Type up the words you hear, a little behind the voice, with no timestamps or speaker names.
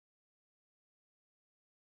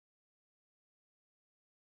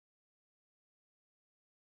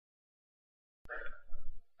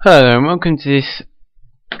Hello and welcome to this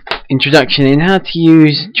introduction in how to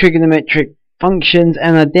use trigonometric functions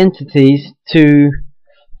and identities to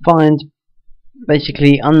find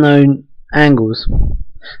basically unknown angles.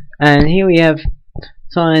 And here we have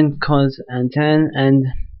sine, cos and tan and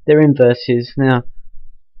their inverses. Now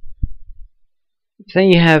say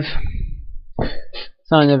you have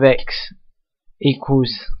sine of x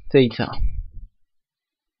equals theta.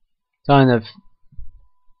 Sine of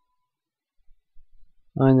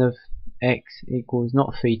x equals,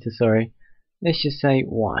 not theta, sorry, let's just say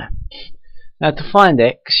y. Now to find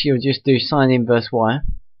x, you'll just do sine inverse y,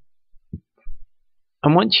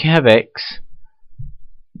 and once you have x,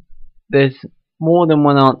 there's more than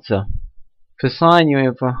one answer. For sine, you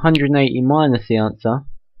have 180 minus the answer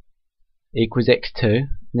equals x2, and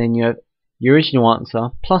then you have your original answer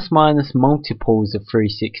plus minus multiples of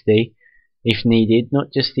 360 if needed,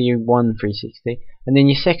 not just the one 360, and then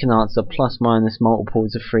your second answer plus minus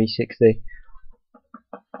multiples of 360.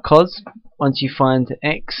 Cos, once you find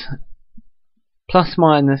x, plus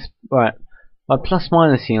minus, right, by plus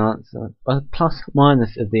minus the answer, by plus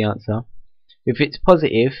minus of the answer, if it's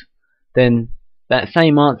positive, then that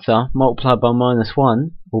same answer multiplied by minus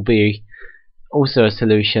 1 will be also a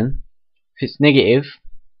solution. If it's negative,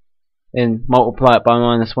 then multiply it by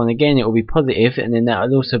minus 1 again, it will be positive, and then that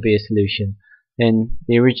will also be a solution. Then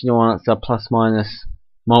the original answer plus minus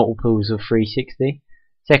multiples of 360,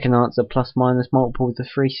 second answer plus minus multiples of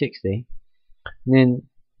 360. And then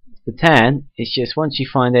the tan, it's just once you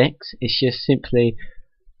find x, it's just simply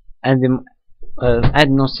adding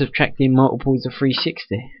or subtracting multiples of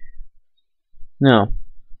 360. Now,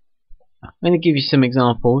 I'm going to give you some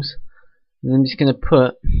examples, and I'm just going to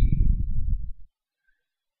put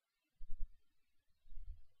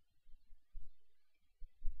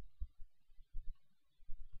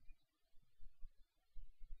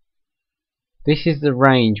this is the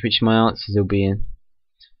range which my answers will be in.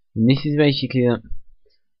 And this is basically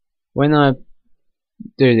when I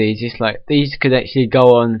do these, it's like these could actually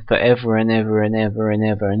go on forever and ever and ever and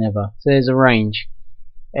ever and ever. So there's a range.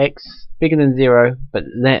 X bigger than 0 but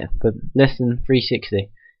less than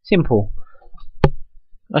 360. Simple.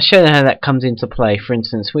 I'll show you how that comes into play. For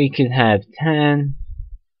instance, we could have tan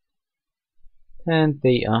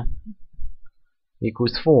theta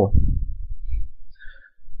equals 4.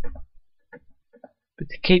 But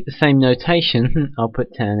to keep the same notation, I'll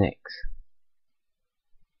put tan x.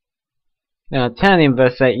 Now tan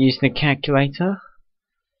inverse that using a calculator.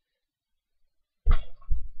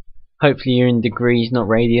 Hopefully you're in degrees, not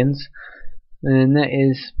radians. And that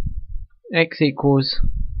is x equals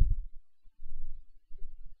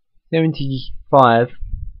 75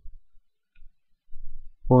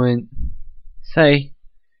 point, say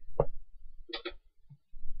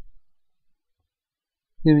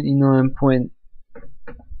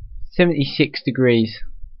 79.76 degrees.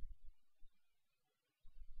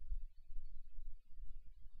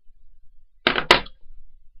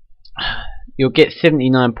 You'll get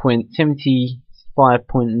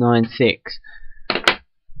 75.96.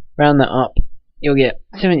 Round that up, you'll get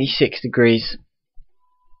 76 degrees.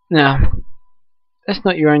 Now, that's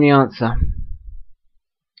not your only answer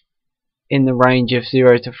in the range of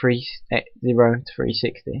 0 to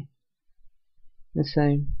 360. Let's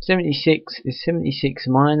say 76 is 76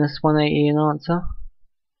 minus 180 an answer?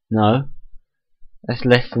 No, that's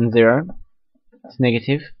less than 0. It's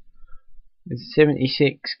negative. Is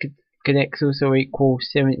 76, could x also equal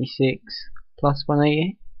 76 plus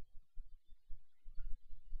 180?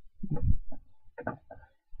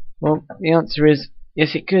 Well, the answer is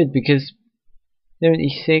yes, it could, because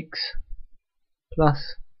 76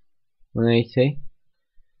 plus 180,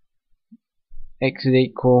 x would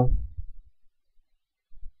equal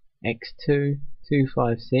x2,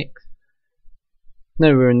 256.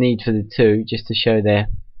 No real need for the 2, just to show they're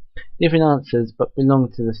different answers but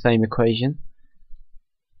belong to the same equation.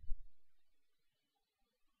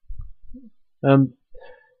 But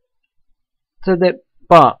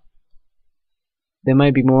there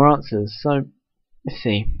may be more answers, so let's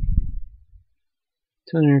see.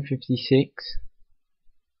 256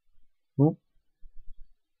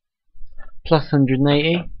 plus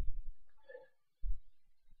 180.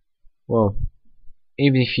 Well,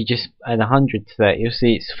 even if you just add 100 to that, you'll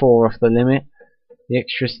see it's 4 off the limit. The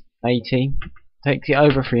extra 80 takes it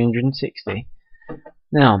over 360.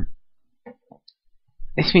 Now,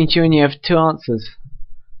 this means you only have 2 answers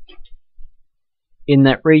in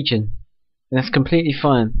that region. And that's completely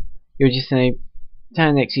fine. You'll just say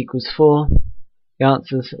tan x equals 4. The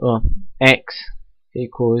answers are x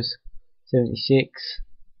equals 76.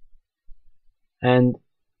 And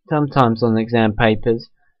sometimes on exam papers,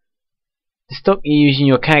 stop you using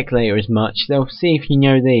your calculator as much, they'll see if you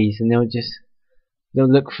know these, and they'll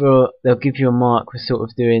give you a mark for sort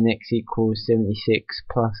of doing x equals 76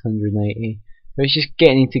 plus 180. So it's just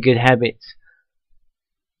getting into good habits,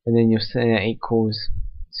 and then you'll say that equals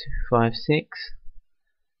 256.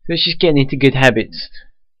 So it's just getting into good habits,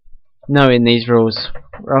 knowing these rules,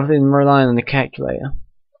 rather than relying on the calculator.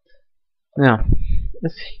 Now,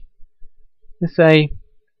 let's say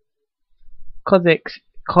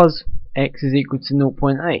cos x is equal to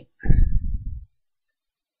 0.8.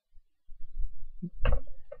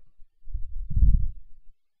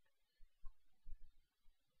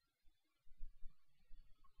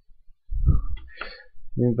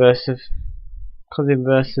 Cos inverse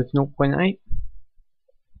of 0.8.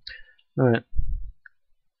 Alright.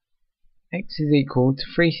 X is equal to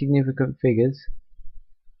 3 significant figures,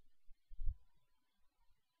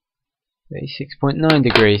 36.9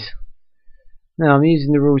 degrees. Now I'm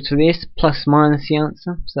using the rules for this, plus minus the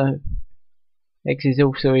answer, so x is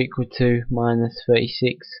also equal to minus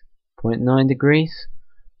 36.9 degrees,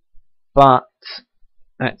 but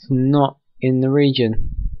that's not in the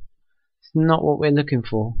region. It's not what we're looking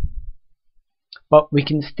for, but we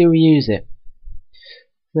can still use it.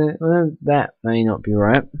 So, well, that may not be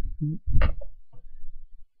right. We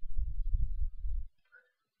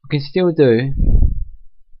can still do.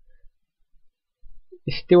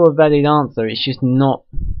 It's still a valid answer, it's just not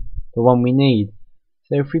the one we need.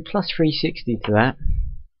 So if we plus 360 to that,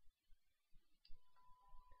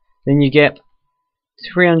 then you get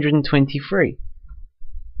 323.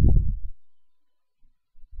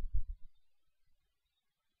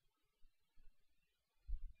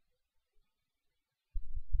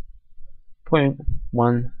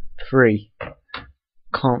 .13.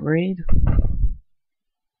 Can't read.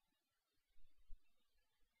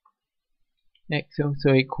 X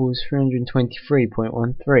also equals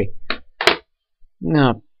 323.13.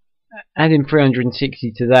 Now, adding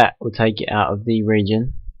 360 to that will take it out of the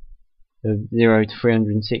region of 0 to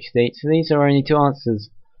 360. So these are only two answers.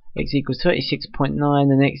 X equals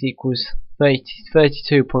 36.9 and x equals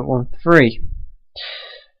 32.13.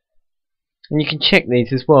 And you can check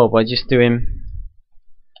these as well by just doing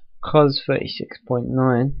cos 36.9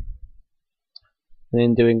 and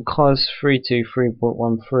then doing cos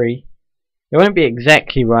 323.13. It won't be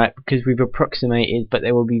exactly right because we've approximated, but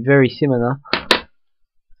they will be very similar.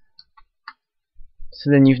 So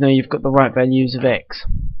then you know you've got the right values of x.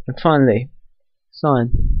 And finally,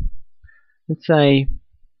 sine. Let's say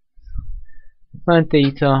sine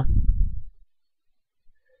theta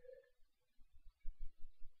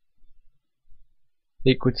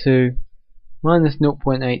equal to minus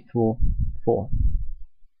 0.844.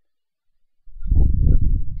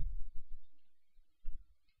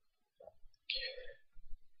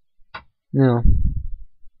 Now,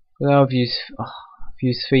 I've used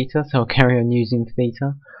theta, so I'll carry on using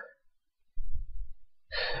theta.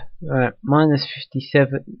 Minus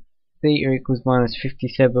 57, theta equals minus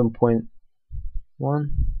 57.1.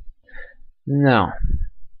 Now,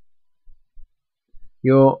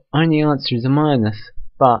 your only answer is a minus,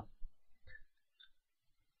 but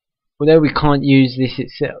although we can't use this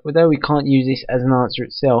as an answer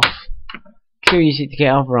itself, we can use it to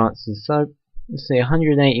get other answers. So let's see,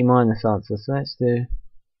 180 minus answer. So let's do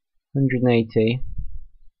 180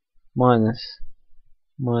 minus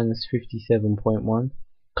 57.1.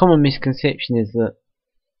 Common misconception is that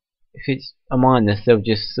if it's a minus, they'll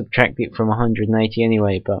just subtract it from 180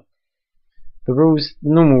 anyway. But the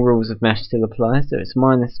normal rules of math still apply. So it's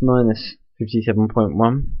minus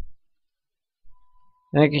 57.1.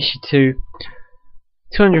 That gets you to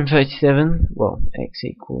 237. Well, x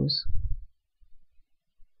equals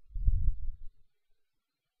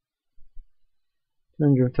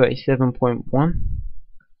 237.1.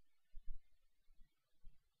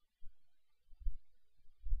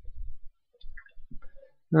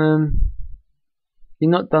 You're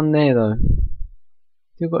not done there though.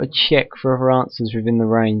 You've got to check for other answers within the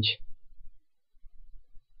range.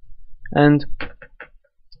 And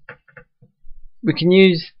we can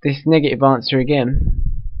use this negative answer again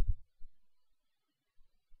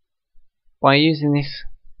by using this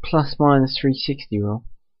plus minus 360 rule.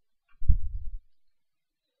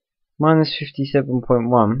 Minus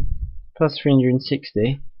 57.1 plus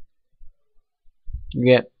 360, you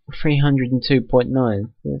get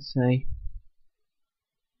 302.9.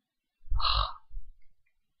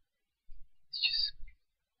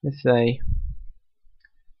 Let's say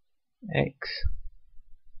x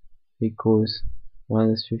equals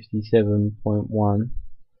minus 57.1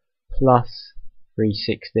 plus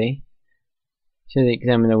 360. So the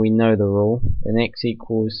examiner, we know the rule. Then x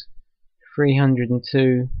equals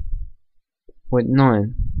 302.9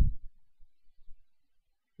 0.9.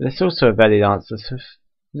 That's also a valid answer. So for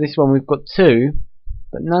this one we've got 2,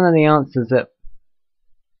 but none of the answers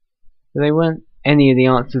they weren't any of the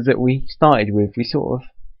answers that we started with. We sort of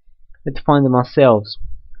had to find them ourselves.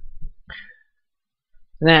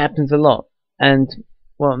 And that happens a lot. And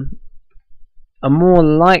well, a more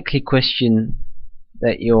likely question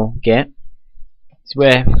that you'll get is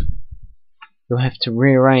where you'll have to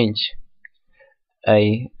rearrange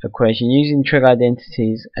a equation using trig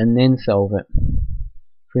identities and then solve it.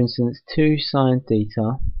 For instance, 2 sine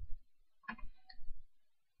theta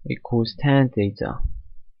equals tan theta.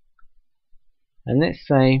 And let's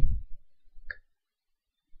say,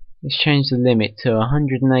 let's change the limit to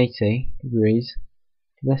 180 degrees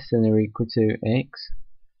less than or equal to x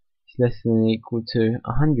is less than or equal to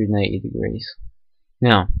 180 degrees.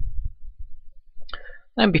 Now,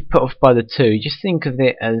 don't be put off by the 2, just think of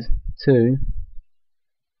it as 2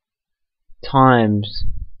 times,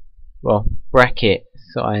 well, bracket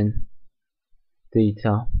sine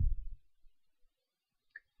theta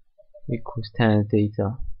equals tan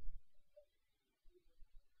theta.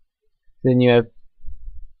 Then you have,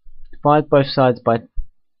 divide both sides by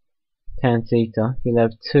tan theta, you'll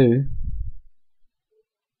have 2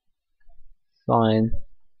 sine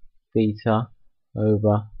theta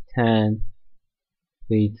over tan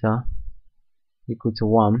theta equal to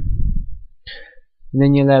 1. And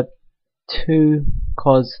then you'll have 2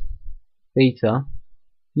 cos theta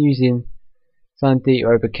using sine theta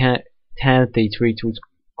over tan theta equals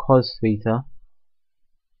cos theta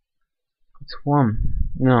equals 1.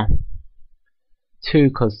 Now,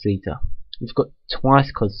 2 cos theta. You've got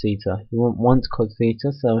twice cos theta. You want once cos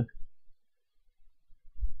theta, so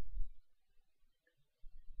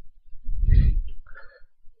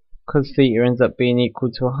cos theta ends up being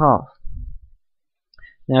equal to a half.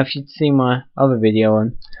 Now, if you'd seen my other video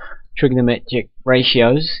on trigonometric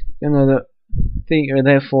ratios, you'll know that theta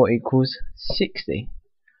therefore equals 60.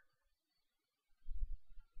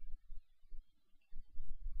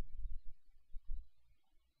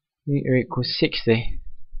 Theta equals 60,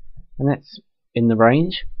 and that's in the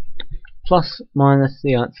range, plus minus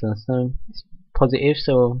the answer, so it's positive,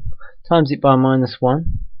 so times it by minus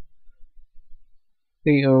 1.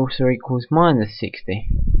 Theta also equals minus 60.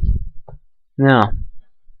 Now,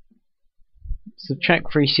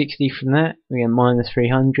 subtract 360 from that, we get minus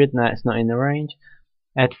 300, now it's not in the range.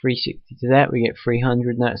 Add 360 to that, we get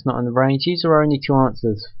 300, now it's not in the range. These are only two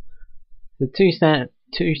answers. The 2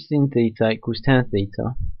 sin theta equals tan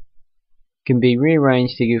theta can be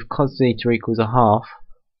rearranged to give cos theta equals a half,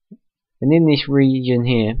 and in this region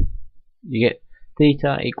here you get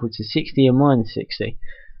theta equal to 60 and minus 60.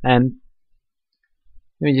 And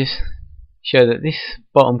let me just show that this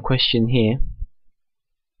bottom question here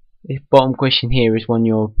is one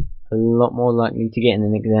you're a lot more likely to get in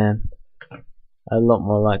an exam. A lot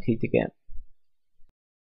more likely to get.